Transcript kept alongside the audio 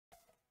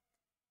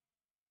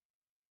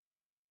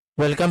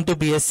Welcome to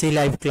BSc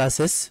live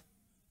classes.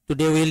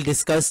 Today we will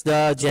discuss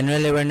the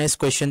general awareness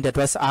question that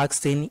was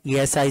asked in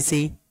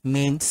ESIC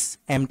mains,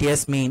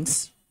 MTS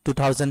mains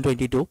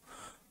 2022.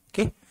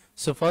 Okay.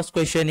 So first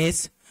question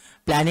is,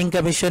 Planning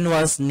Commission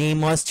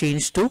name was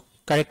changed to,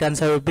 correct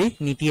answer would be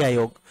Niti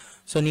Aayog.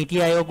 So Niti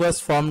Aayog was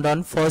formed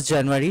on 1st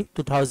January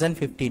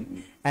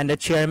 2015 and the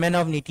chairman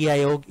of Niti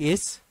Aayog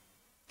is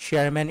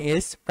Prime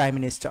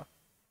Minister.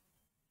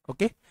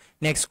 Okay.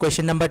 Next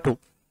question number 2.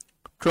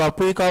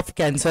 Tropic of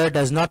Cancer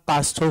does not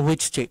pass through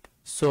which state?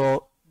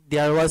 So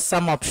there was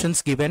some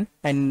options given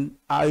and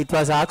it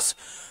was asked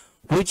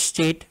which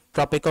state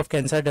Tropic of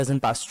Cancer doesn't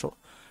pass through.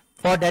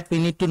 For that we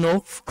need to know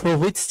through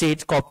which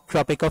state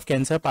Tropic of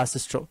Cancer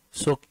passes through.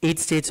 So 8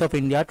 states of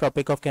India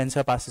Tropic of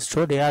Cancer passes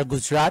through. They are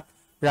Gujarat,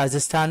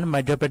 Rajasthan,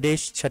 Madhya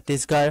Pradesh,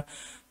 Chhattisgarh,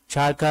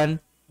 Jharkhand,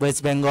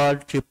 West Bengal,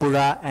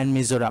 Tripura and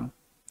Mizoram.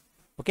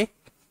 Okay.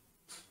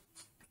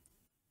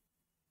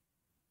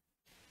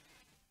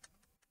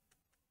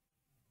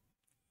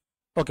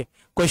 Okay,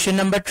 question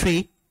number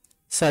 3,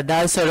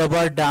 Sardar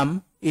Sarovar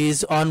Dam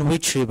is on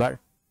which river?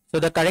 So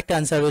the correct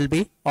answer will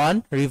be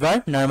on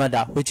river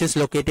Narmada, which is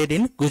located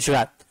in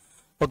Gujarat.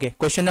 Okay,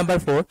 question number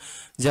 4,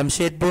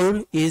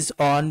 Jamshedpur is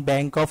on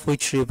bank of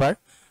which river?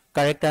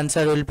 Correct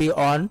answer will be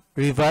on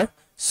river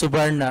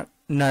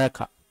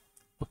Subarnarekha.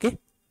 Okay,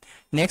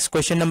 next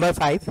question number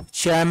 5,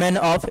 Chairman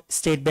of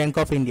State Bank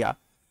of India.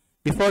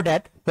 Before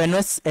that, when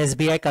was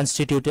SBI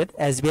constituted?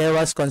 SBI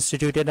was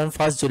constituted on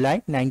 1st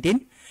July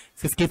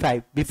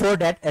 1955. Before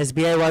that,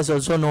 SBI was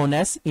also known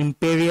as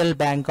Imperial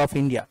Bank of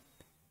India.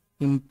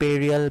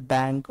 Imperial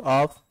Bank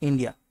of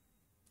India.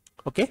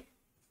 Okay.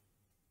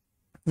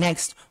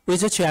 Next, who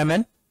is the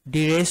chairman?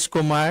 Dinesh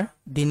Kumar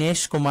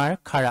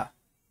Khara.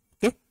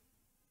 Okay.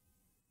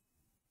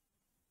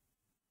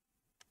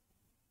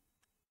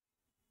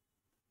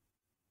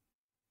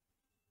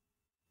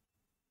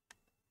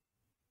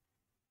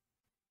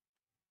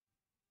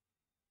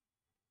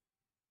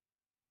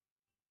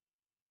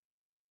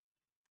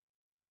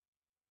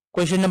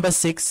 Question number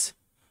 6.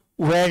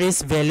 Where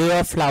is Valley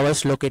of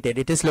Flowers located?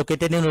 It is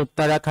located in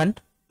Uttarakhand.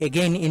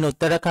 Again, in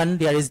Uttarakhand,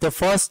 there is the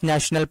first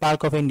national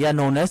park of India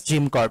known as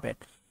Jim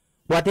Corbett.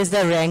 What is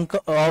the rank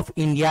of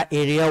India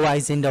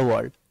area-wise in the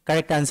world?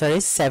 Correct answer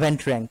is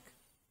 7th rank.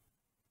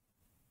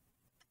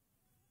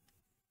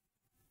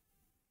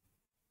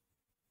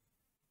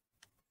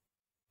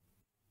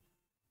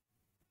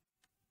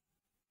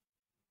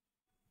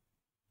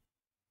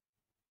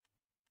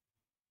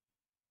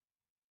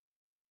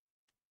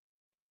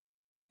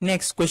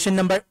 Next, question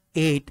number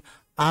 8.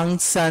 Aung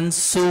San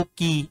Suu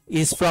Kyi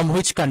is from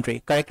which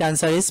country? Correct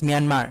answer is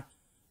Myanmar.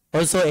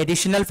 Also,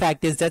 additional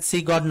fact is that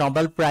she got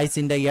Nobel Prize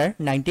in the year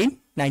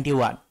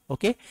 1991.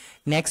 Okay.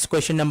 Next,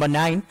 question number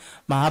 9.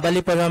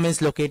 Mahabalipuram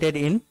is located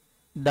in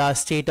the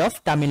state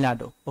of Tamil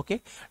Nadu.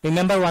 Okay.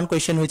 Remember one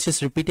question which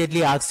is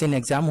repeatedly asked in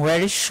exam. Where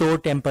is Shore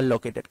Temple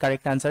located?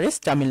 Correct answer is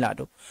Tamil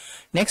Nadu.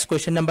 Next,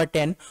 question number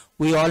 10.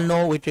 We all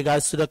know with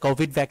regards to the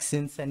COVID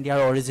vaccines and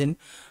their origin,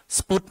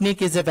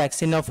 Sputnik is a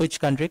vaccine of which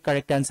country?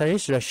 Correct answer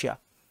is Russia.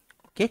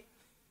 Okay.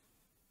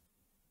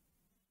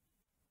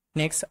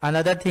 Next,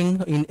 another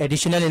thing in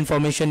additional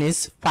information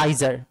is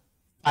Pfizer.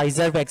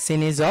 Pfizer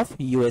vaccine is of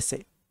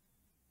USA.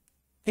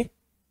 Okay.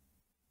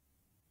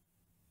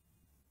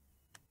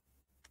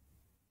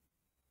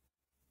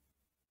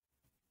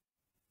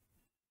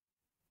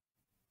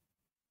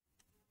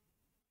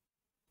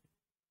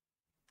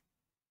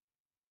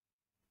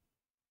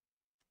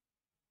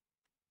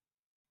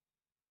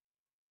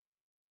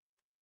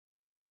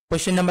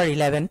 Question number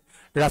 11.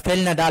 Rafael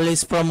Nadal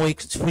is from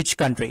which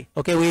country?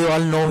 Okay, we all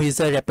know he's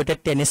a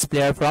reputed tennis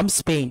player from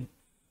Spain.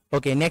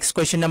 Okay, next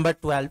question number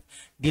 12.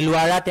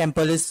 Dilwara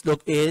temple is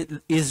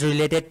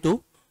related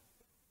to,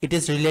 it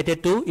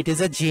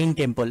is a Jain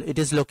temple. It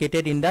is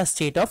located in the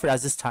state of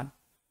Rajasthan.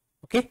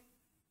 Okay.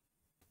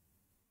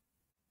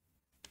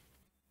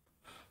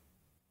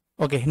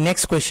 Okay,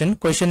 next question.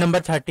 Question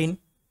number 13.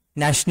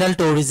 National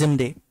Tourism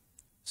Day.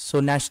 So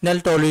National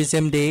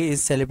Tourism Day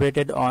is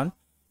celebrated on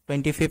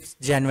 25th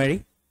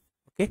January.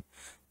 Okay.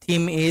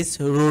 Theme is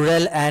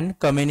rural and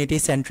community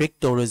centric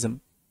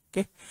tourism.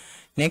 Okay.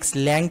 Next,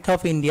 length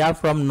of India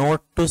from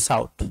north to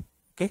south.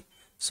 Okay.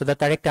 So the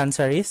correct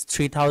answer is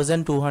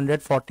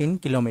 3214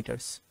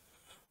 kilometers.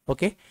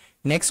 Okay.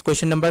 Next,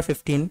 question number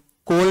 15.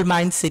 Coal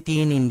mine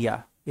city in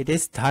India. It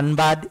is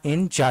Dhanbad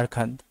in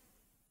Jharkhand.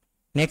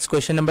 Next,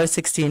 question number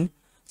 16.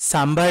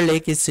 Sambar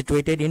Lake is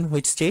situated in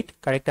which state?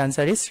 Correct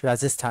answer is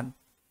Rajasthan.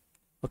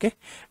 Okay.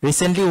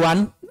 Recently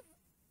one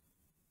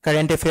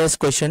current affairs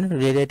question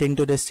relating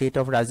to the state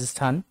of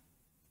Rajasthan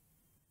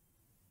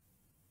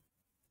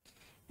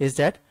is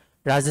that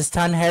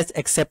Rajasthan has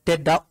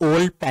accepted the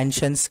old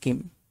pension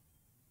scheme.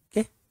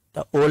 Okay,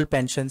 the old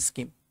pension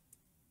scheme.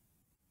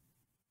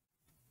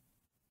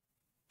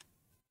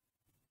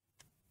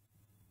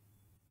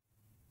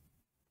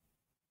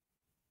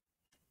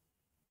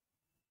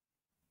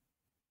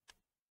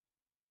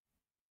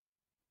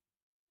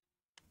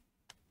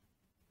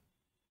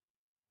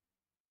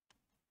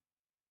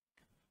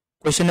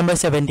 Question number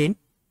 17.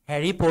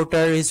 Harry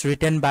Potter is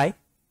written by,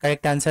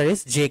 correct answer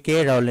is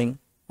J.K. Rowling.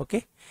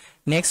 Okay.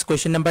 Next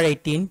question number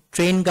 18.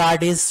 Train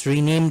guard is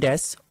renamed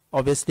as,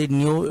 obviously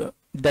new,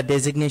 the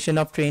designation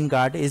of train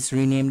guard is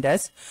renamed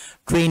as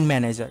train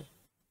manager.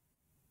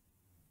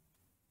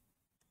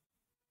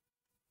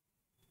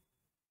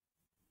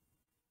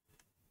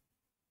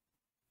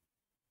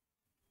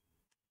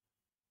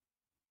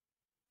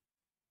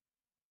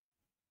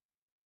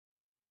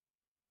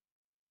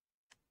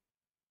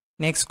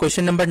 Next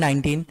question number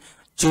 19.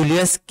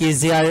 Julius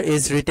Caesar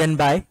is written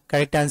by,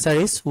 correct answer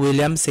is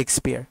William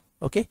Shakespeare.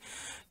 Okay.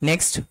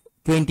 Next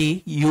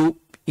 20. U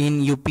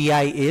in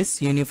UPI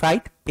is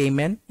Unified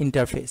Payment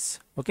Interface.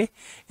 Okay.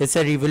 It's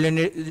a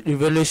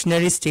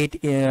revolutionary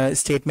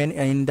statement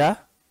in the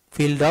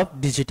field of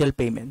digital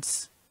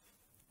payments.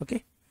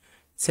 Okay.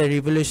 It's a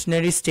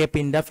revolutionary step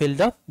in the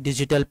field of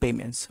digital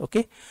payments.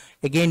 Okay.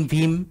 Again,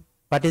 BHIM.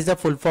 What is the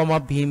full form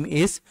of BHIM?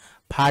 Is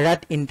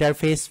Bharat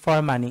Interface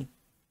for Money.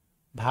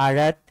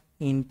 Bharat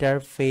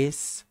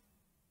Interface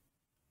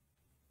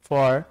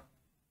for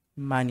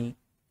Money.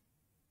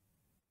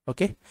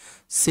 Okay.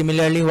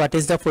 Similarly, what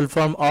is the full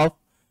form of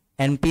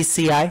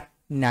NPCI?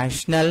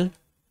 National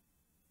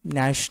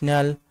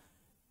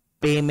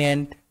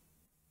Payment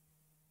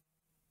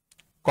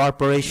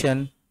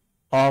Corporation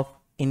of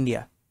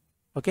India.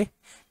 Okay.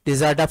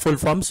 These are the full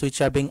forms which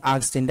are being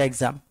asked in the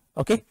exam.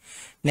 Okay.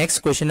 Next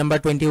question number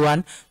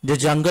 21. The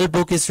Jungle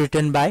Book is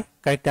written by,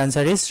 correct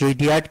answer is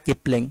Rudyard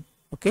Kipling.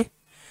 Okay.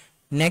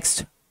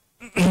 Next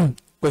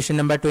question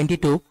number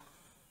 22.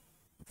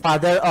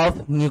 Father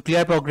of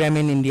nuclear program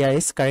in India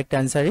is, correct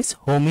answer is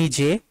Homi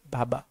J.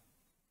 Bhabha.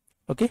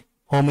 Okay.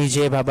 Homi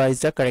J. Bhabha is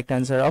the correct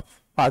answer of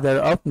father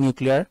of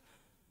nuclear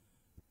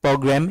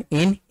program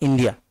in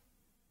India.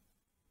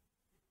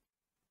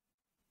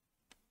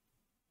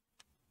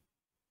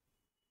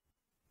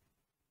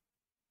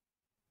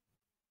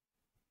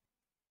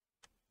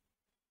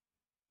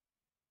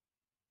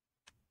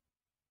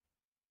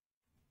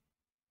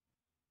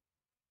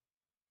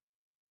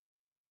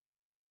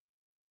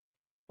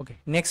 Okay.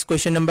 Next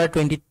question number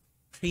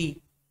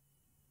 23.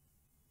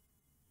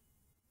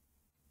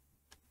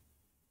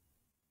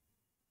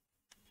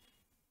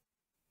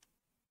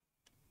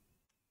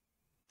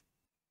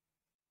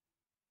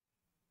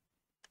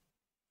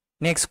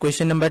 Next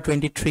question number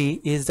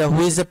 23 is who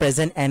is the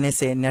present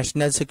NSA,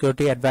 National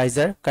Security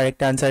Advisor?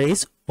 Correct answer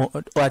is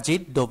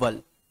Ajit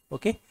Doval.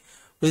 Okay.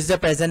 Who is the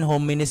present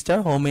Home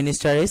Minister? Home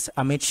Minister is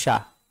Amit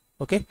Shah.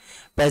 Okay.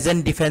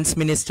 Present Defense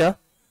Minister.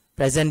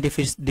 Present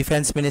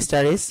Defense Minister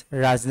is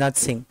Rajnath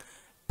Singh.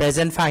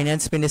 Present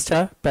Finance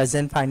Minister.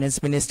 Present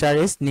Finance Minister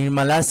is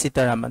Nirmala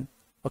Sitharaman.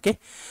 Okay.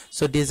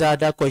 So these are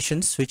the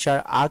questions which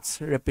are asked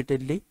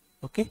repeatedly.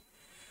 Okay.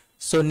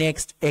 So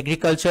next,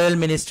 Agricultural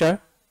Minister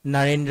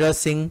Narendra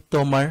Singh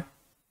Tomar.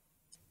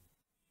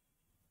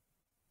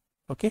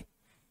 Okay.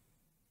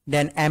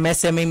 Then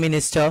MSME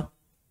Minister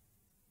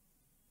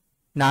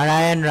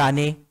Narayan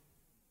Rane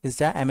is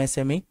the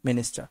MSME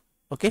Minister.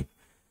 Okay.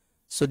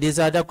 So these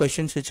are the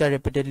questions which are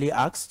repeatedly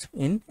asked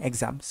in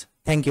exams.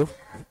 Thank you.